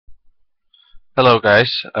Hello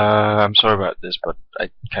guys, I'm sorry about this, but I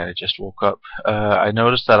kind of just woke up. I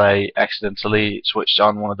noticed that I accidentally switched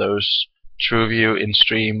on one of those TrueView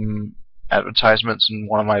in-stream advertisements in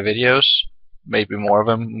one of my videos. Maybe more of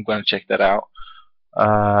them. I'm going to check that out.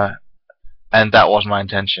 Uh, and that was my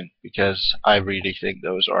intention because I really think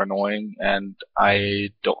those are annoying, and I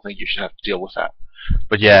don't think you should have to deal with that.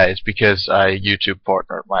 But yeah, it's because I YouTube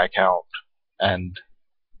partnered my account, and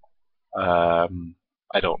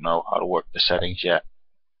I don't know how to work the settings yet.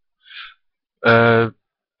 Uh,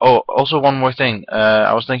 also one more thing.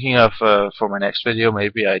 I was thinking of for my next video,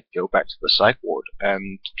 maybe I'd go back to the psych ward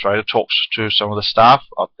and try to talk to some of the staff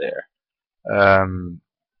up there. Um,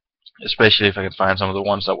 Especially if I can find some of the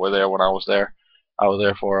ones that were there when I was there. I was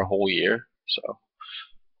there for a whole year, so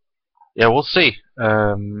yeah, we'll see.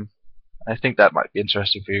 I think that might be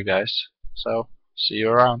interesting for you guys. So see you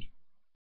around.